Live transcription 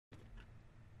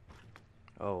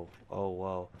Oh, oh,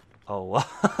 whoa. Oh, whoa.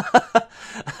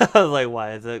 I was like,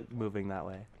 why is it moving that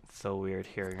way? It's so weird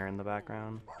hearing her in the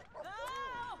background.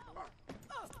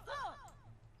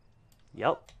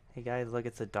 Yep. Hey guys, look,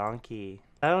 it's a donkey.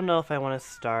 I don't know if I want to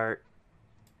start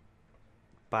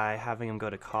by having him go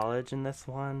to college in this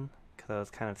one, because I was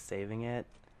kind of saving it.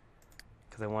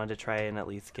 Because I wanted to try and at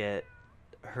least get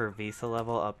her visa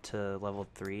level up to level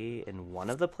 3 in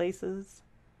one of the places.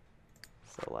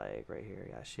 So like right here,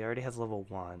 yeah, she already has level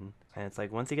 1. And it's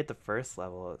like once you get the first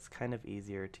level, it's kind of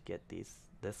easier to get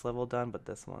this level done, but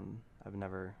this one, I've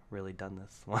never really done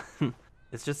this one.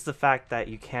 It's just the fact that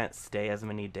you can't stay as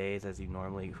many days as you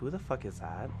normally... Who the fuck is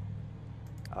that?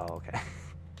 Oh, okay.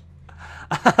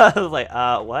 I was like,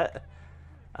 what?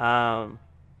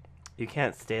 You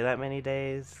can't stay that many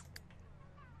days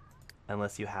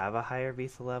unless you have a higher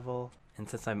visa level. And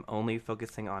since I'm only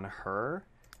focusing on her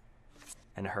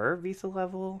and her visa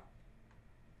level,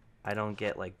 I don't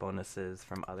get like bonuses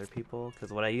from other people.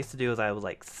 Because what I used to do is I would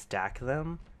like stack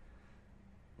them.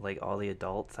 Like all the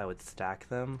adults, I would stack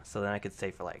them. So then I could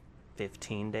stay for like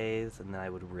 15 days. And then I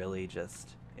would really just,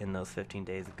 in those 15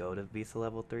 days, go to visa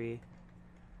level 3.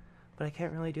 But I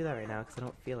can't really do that right now because I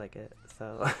don't feel like it.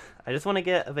 So I just want to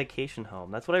get a vacation home.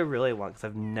 That's what I really want because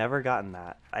I've never gotten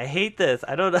that. I hate this.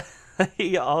 I don't know.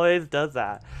 He always does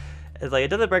that. It's like, it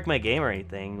doesn't break my game or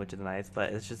anything, which is nice,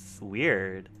 but it's just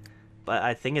weird. But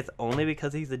I think it's only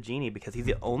because he's a genie, because he's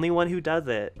the only one who does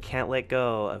it. Can't let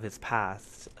go of his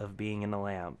past of being in a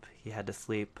lamp. He had to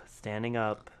sleep standing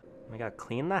up. Oh my god,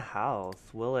 clean the house.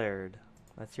 Willard,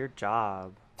 that's your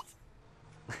job.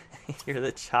 You're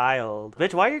the child.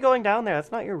 Bitch, why are you going down there?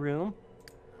 That's not your room.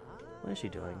 What is she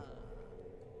doing?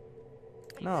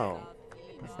 No,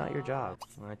 that's not your job.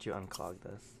 Why don't you unclog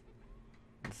this?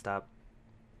 And stop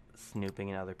snooping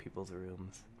in other people's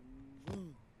rooms.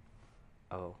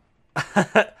 Oh.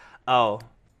 Oh.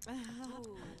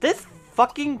 This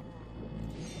fucking...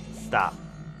 Stop.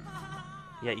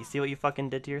 Yeah, you see what you fucking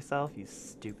did to yourself? You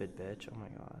stupid bitch. Oh my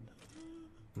god.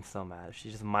 I'm so mad.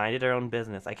 She just minded her own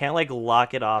business. I can't, like,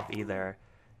 lock it off either.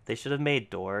 They should have made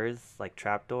doors, like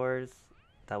trap doors.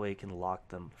 That way you can lock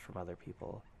them from other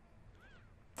people.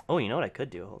 Oh, you know what I could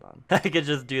do? Hold on. I could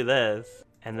just do this.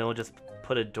 And then we'll just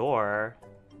put a door.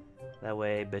 That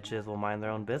way bitches will mind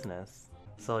their own business.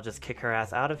 So I'll just kick her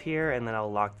ass out of here, and then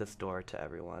I'll lock this door to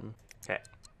everyone. Okay.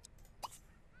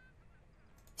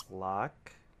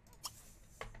 Lock.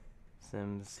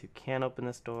 Sims who can't open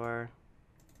this door.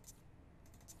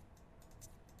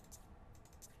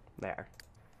 There.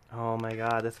 Oh my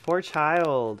god, this poor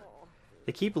child.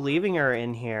 They keep leaving her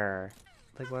in here.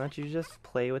 Like, why don't you just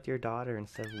play with your daughter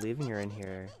instead of leaving her in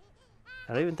here?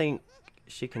 I don't even think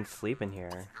she can sleep in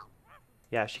here.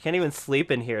 Yeah, she can't even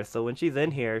sleep in here, so when she's in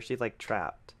here, she's like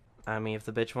trapped. I mean, if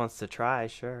the bitch wants to try,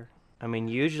 sure. I mean,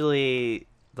 usually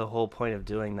the whole point of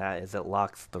doing that is it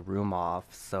locks the room off,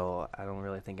 so I don't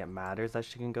really think it matters that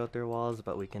she can go through walls,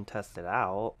 but we can test it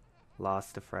out.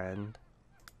 Lost a friend.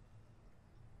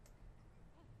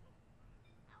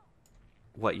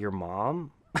 What, your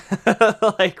mom?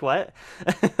 Like, what?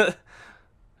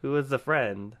 Who is the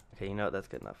friend? Okay, you know what, that's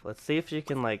good enough. Let's see if she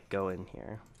can, like, go in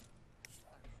here.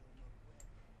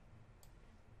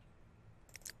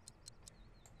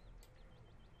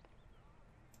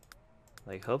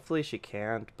 Like, hopefully she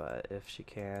can't, but if she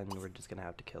can, we're just gonna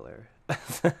have to kill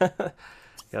her.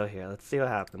 Go here, let's see what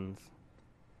happens.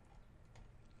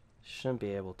 Shouldn't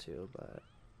be able to, but...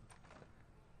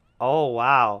 Oh,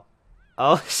 wow.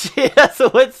 Oh, she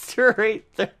just went straight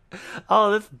through.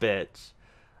 Oh, this bitch.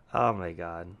 Oh my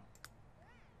god.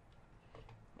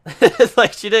 It's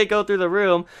like she didn't go through the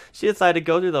room. She decided to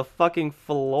go through the fucking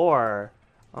floor.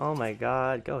 Oh my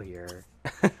god, go here.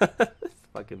 This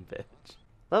fucking bitch.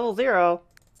 Level 0?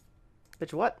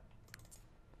 Bitch, what?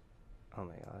 Oh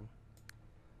my god.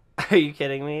 Are you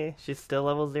kidding me? She's still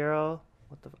level 0?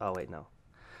 What the... Oh, wait, no.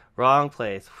 Wrong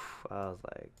place. I was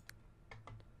like...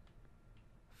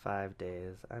 5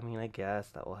 days. I mean, I guess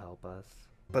that will help us.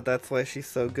 But that's why she's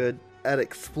so good at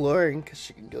exploring, because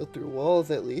she can go through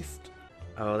walls at least.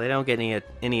 Oh, they don't get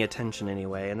any attention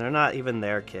anyway, and they're not even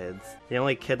their kids. The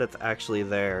only kid that's actually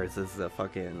theirs is the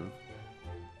fucking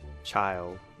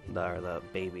child, or the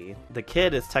baby. The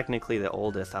kid is technically the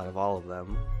oldest out of all of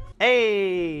them.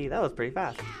 Hey, that was pretty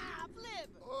fast.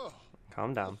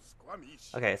 Calm down.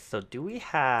 Okay, so do we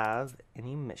have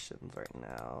any missions right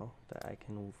now that I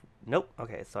can... Nope.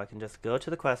 Okay, so I can just go to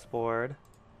the quest board.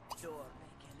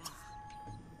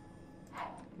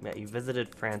 Yeah, you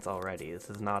visited France already.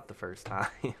 This is not the first time.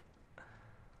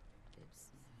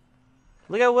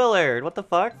 Look at Willard. What the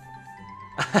fuck?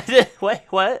 Wait,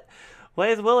 what? Why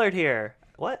is Willard here?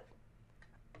 What?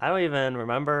 I don't even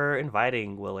remember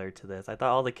inviting Willard to this. I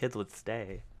thought all the kids would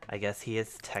stay. I guess he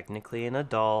is technically an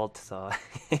adult, so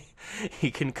he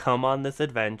can come on this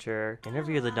adventure.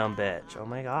 Interview the dumb bitch. Oh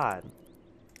my god.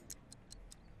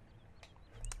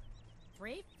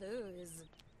 Free foods.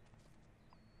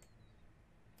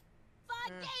 Fun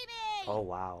gaming! Oh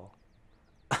wow.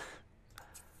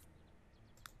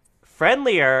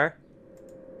 Friendlier?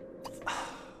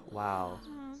 Wow.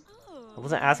 I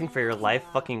wasn't asking for your life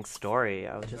fucking story.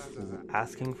 I was just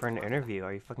asking for an interview.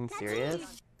 Are you fucking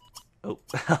serious? Oh,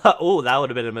 oh, that would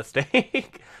have been a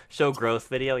mistake. Show gross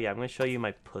video? Yeah, I'm gonna show you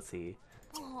my pussy.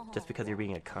 Just because you're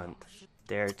being a cunt.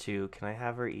 Dare to, can I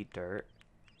have her eat dirt?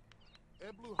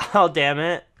 Oh, damn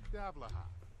it.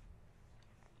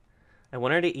 I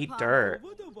want her to eat dirt.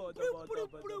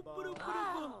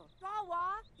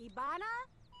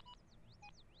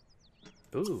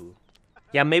 Ooh.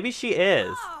 Yeah, maybe she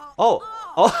is. Oh.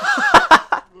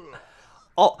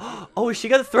 Oh. Oh, she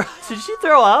got throw. Did she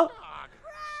throw up?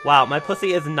 Wow, my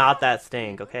pussy is not that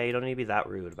stink, okay? You don't need to be that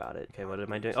rude about it. Okay, what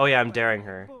am I doing? Oh yeah, I'm daring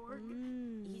her.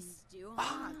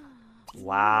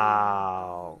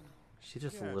 Wow. She's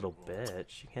just a little bitch.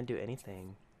 She can't do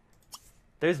anything.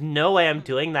 There's no way I'm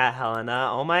doing that, Helena.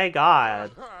 Oh my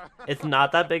god. It's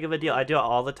not that big of a deal. I do it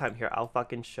all the time. Here, I'll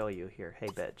fucking show you. Here, hey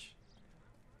bitch.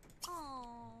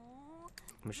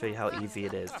 I'm gonna show you how easy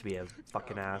it is to be a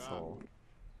fucking asshole.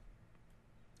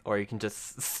 Or you can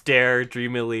just stare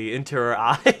dreamily into her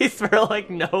eyes for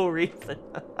like no reason.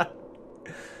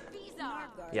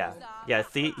 Yeah. Yeah,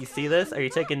 see? You see this? Are you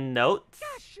taking notes?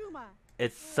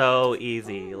 It's so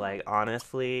easy. Like,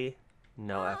 honestly,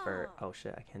 no effort. Oh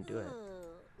shit, I can't do it.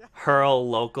 Hurl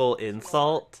local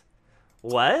insult?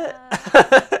 What?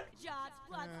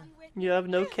 You have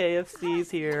no KFCs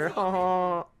here.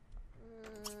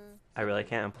 I really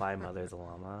can't imply mother's a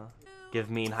llama. Give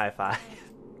mean high five.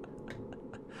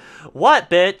 What,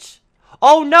 bitch?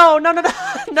 Oh no, no, no, no,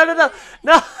 no, no, no,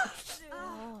 no.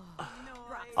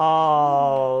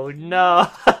 Oh no.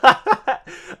 I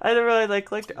didn't really like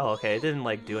click. Oh, okay, it didn't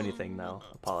like do anything though.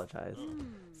 Apologize.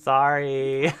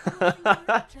 Sorry.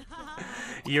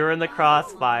 You're in the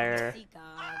crossfire.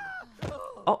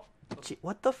 Oh, gee,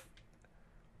 what the?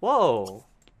 Whoa.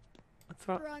 What's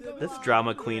wrong? This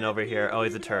drama queen over here. Oh,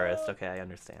 he's a tourist. Okay, I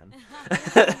understand.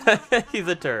 He's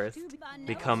a tourist.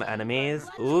 Become enemies?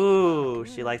 Ooh,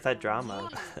 she likes that drama.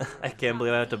 I can't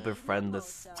believe I have to befriend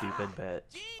this stupid bitch.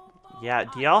 Yeah,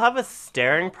 do y'all have a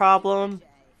staring problem?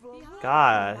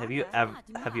 God, have you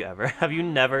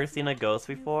never seen a ghost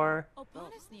before?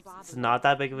 It's not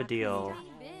that big of a deal.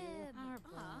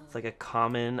 It's like a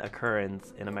common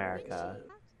occurrence in America.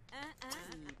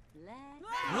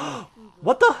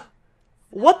 What the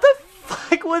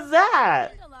fuck was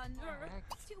that?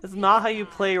 That's not how you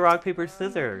play rock, paper,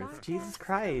 scissors. Jesus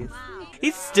Christ.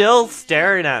 He's still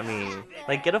staring at me.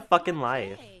 Like, get a fucking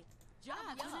life.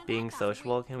 Being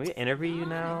sociable. Can we interview you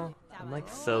now? I'm like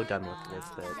so done with this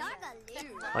bitch.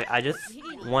 Like, I just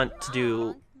want to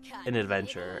do an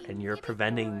adventure, and you're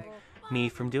preventing me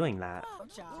from doing that.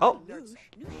 Oh!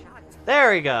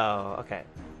 There we go! Okay.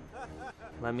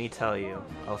 Let me tell you.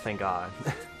 Oh, thank God.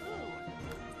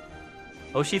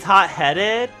 Oh, she's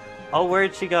hot-headed? Oh,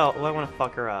 where'd she go? Oh, I want to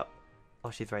fuck her up.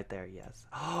 Oh, she's right there, yes.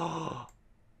 Oh.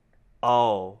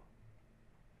 Oh,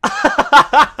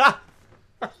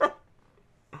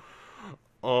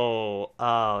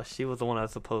 she was the one I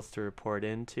was supposed to report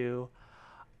into.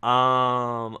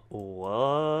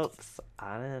 Whoops.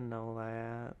 I didn't know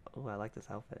that. Oh, I like this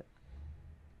outfit.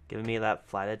 Giving me that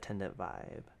flight attendant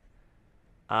vibe.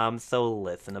 So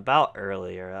listen, about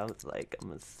earlier, that was like a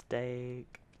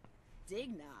mistake.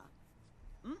 Digna.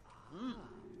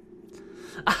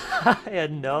 I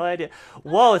had no idea.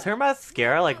 Whoa, is her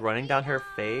mascara like running down her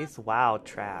face? Wow,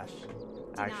 trash.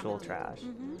 Actual trash.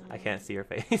 I can't see her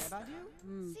face.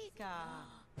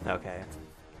 Okay.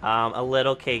 A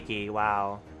little cakey.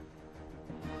 Wow.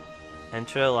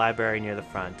 Enter a library near the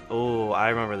front. Oh, I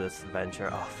remember this adventure.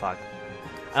 Oh, fuck.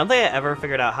 I don't think I ever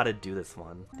figured out how to do this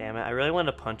one. Damn it, I really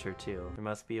wanted to punch her too. There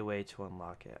must be a way to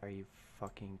unlock it. Are you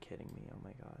fucking kidding me? Oh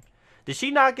my god. Did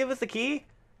she not give us the key?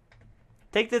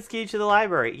 Take this key to the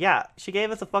library. Yeah, she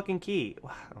gave us a fucking key.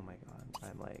 Oh my god.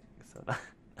 I'm like, so...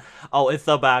 Oh, it's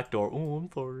the back door. Oh, I'm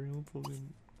sorry.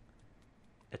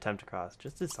 Attempt to cross.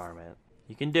 Just disarm it.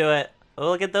 You can do it. Oh,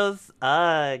 look at those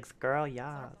Uggs, girl.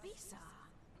 Yeah.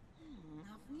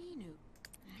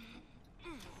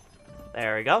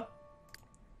 There we go.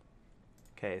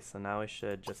 Okay, so now we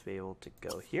should just be able to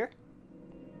go here.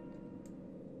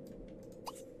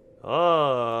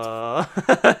 Oh.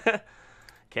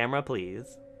 Camera,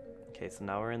 please. Okay, so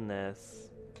now we're in this.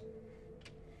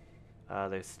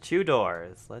 There's 2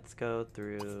 doors. Let's go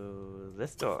through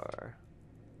this door.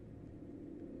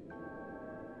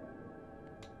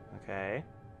 Okay.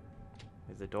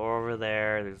 There's a door over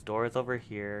there. There's doors over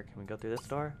here. Can we go through this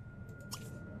door?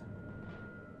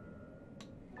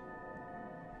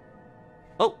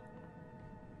 Oh!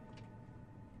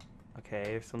 Okay,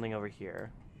 there's something over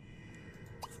here.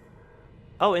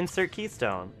 Oh, insert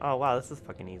keystone. Oh, wow, this is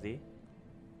fucking easy.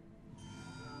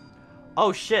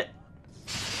 Oh, shit!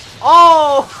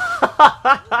 Oh!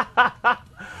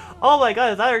 Oh my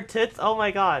god, is that her tits? Oh my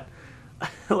god.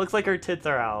 It looks like her tits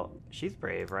are out. She's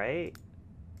brave, right?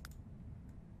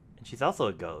 And she's also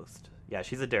a ghost. Yeah,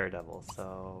 she's a daredevil,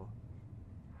 so...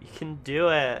 You can do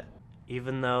it!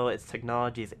 Even though its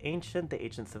technology is ancient, the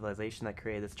ancient civilization that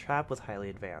created this trap was highly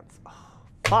advanced. Oh,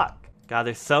 fuck! God,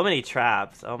 there's so many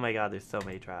traps. Oh my god, there's so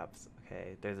many traps.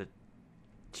 Okay, there's a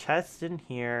chest in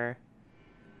here.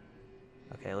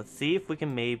 Okay, let's see if we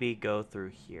can maybe go through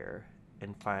here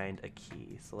and find a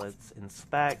key. So let's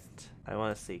inspect. I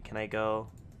want to see. Can I go?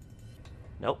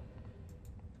 Nope.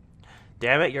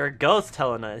 Damn it, you're a ghost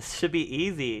telling us. Should be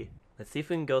easy. Let's see if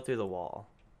we can go through the wall.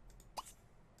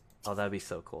 Oh, that'd be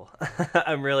so cool.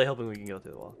 I'm really hoping we can go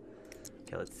through the wall.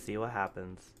 Okay, let's see what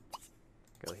happens.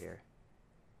 Go here.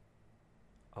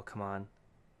 Oh, come on.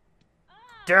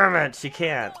 Damn it, she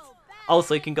can't. Oh,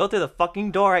 so you can go through the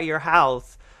fucking door at your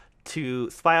house to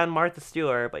spy on Martha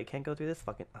Stewart, but you can't go through this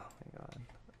fucking... Oh my god.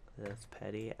 This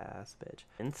petty ass bitch.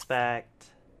 Inspect.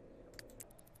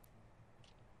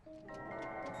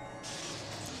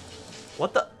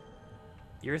 What the...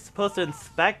 You're supposed to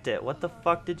inspect it. What the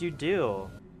fuck did you do?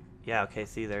 Yeah, okay,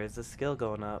 see, there's a skill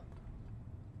going up.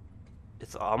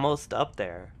 It's almost up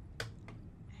there.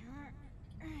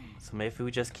 So maybe if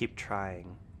we just keep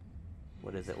trying.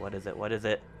 What is it? What is it? What is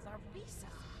it?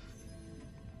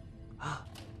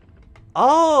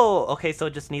 Oh! Okay, so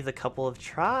it just needs a couple of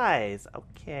tries.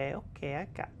 Okay, okay, I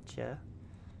gotcha.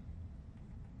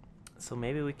 So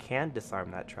maybe we can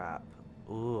disarm that trap.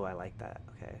 Ooh, I like that.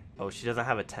 Okay. Oh, she doesn't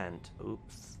have a tent.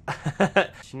 Oops.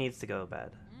 She needs to go to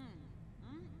bed.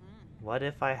 What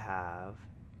if I have...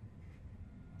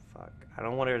 Fuck. I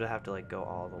don't want her to have to, like, go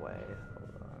all the way.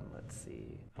 Hold on, let's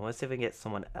see. I want to see if I can get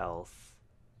someone else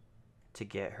to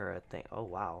get her a thing. Oh,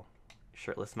 wow.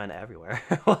 Shirtless men everywhere.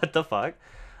 What the fuck?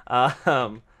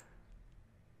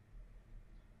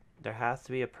 There has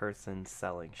to be a person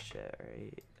selling shit,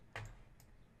 right?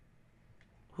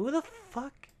 Who the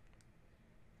fuck?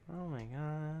 Oh my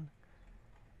god.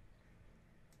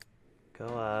 Go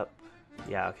up.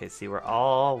 Yeah, okay, see, we're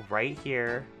all right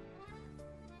here.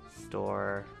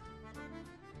 Store.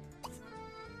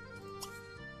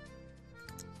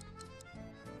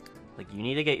 Like, you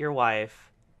need to get your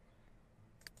wife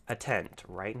a tent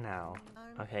right now.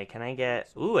 Okay, can I get...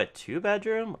 Ooh, a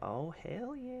 2-bedroom? Oh,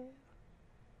 hell yeah.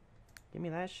 Give me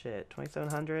that shit.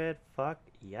 2,700? Fuck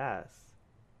yes.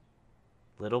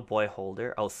 Little boy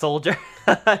holder? Oh, soldier.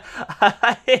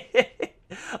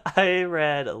 I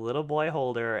read little boy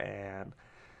holder and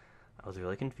I was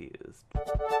really confused.